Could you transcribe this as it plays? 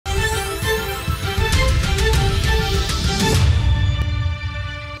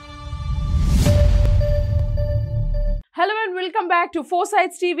back to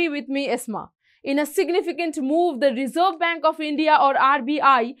Foresights TV with me, Esma. In a significant move, the Reserve Bank of India or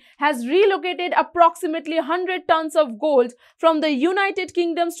RBI has relocated approximately 100 tons of gold from the United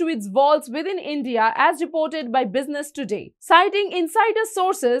Kingdom to its vaults within India, as reported by Business Today. Citing insider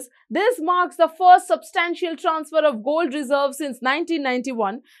sources, this marks the first substantial transfer of gold reserves since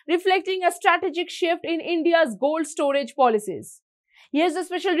 1991, reflecting a strategic shift in India's gold storage policies. Here's a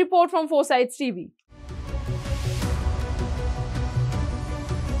special report from Foresights TV.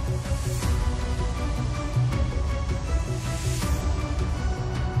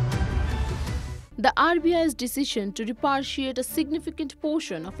 The RBI's decision to repatriate a significant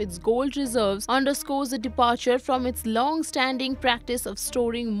portion of its gold reserves underscores a departure from its long-standing practice of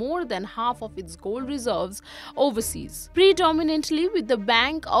storing more than half of its gold reserves overseas. Predominantly with the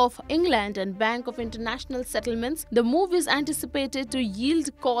Bank of England and Bank of International Settlements, the move is anticipated to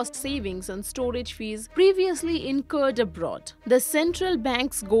yield cost savings on storage fees previously incurred abroad. The central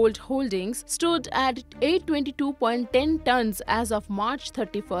bank's gold holdings stood at 822.10 tons as of March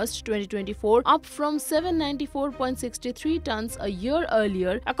 31, 2024, up from 794.63 tons a year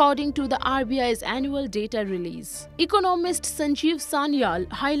earlier, according to the RBI's annual data release. Economist Sanjeev Sanyal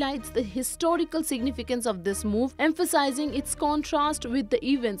highlights the historical significance of this move, emphasizing its contrast with the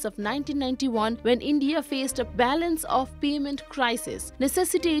events of 1991 when India faced a balance of payment crisis,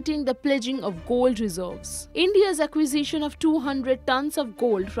 necessitating the pledging of gold reserves. India's acquisition of 200 tons of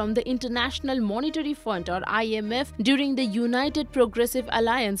gold from the International Monetary Fund or IMF during the United Progressive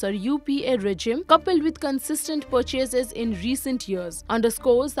Alliance or UPA regime, coupled with consistent purchases in recent years,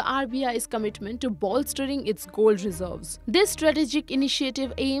 underscores the RBI's commitment to bolstering its gold reserves. This strategic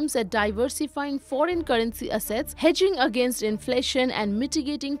initiative aims at diversifying foreign currency assets, hedging against inflation, and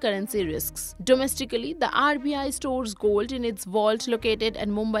mitigating currency risks. Domestically, the RBI stores gold in its vault located at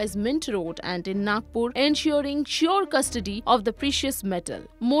Mumbai's Mint Road and in Nagpur, ensuring sure custody of the precious metal.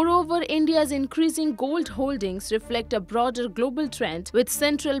 Moreover, India's increasing gold holdings reflect a broader global trend, with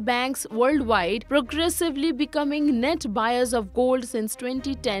central banks worldwide progressively becoming net buyers of gold since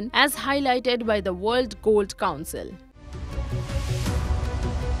 2010, as highlighted by the World Gold Council.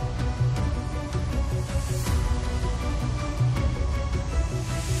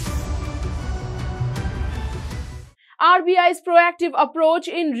 RBI's proactive approach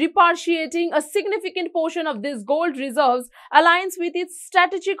in repatriating a significant portion of these gold reserves aligns with its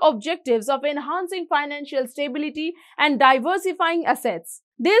strategic objectives of enhancing financial stability and diversifying assets.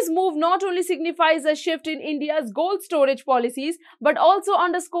 This move not only signifies a shift in India's gold storage policies, but also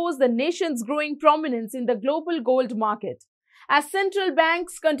underscores the nation's growing prominence in the global gold market. As central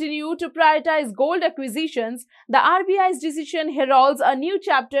banks continue to prioritize gold acquisitions, the RBI's decision heralds a new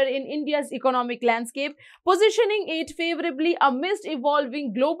chapter in India's economic landscape, positioning it favorably amidst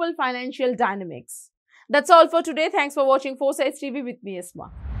evolving global financial dynamics. That's all for today. Thanks for watching Foresights TV with me,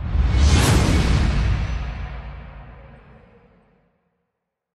 Esma.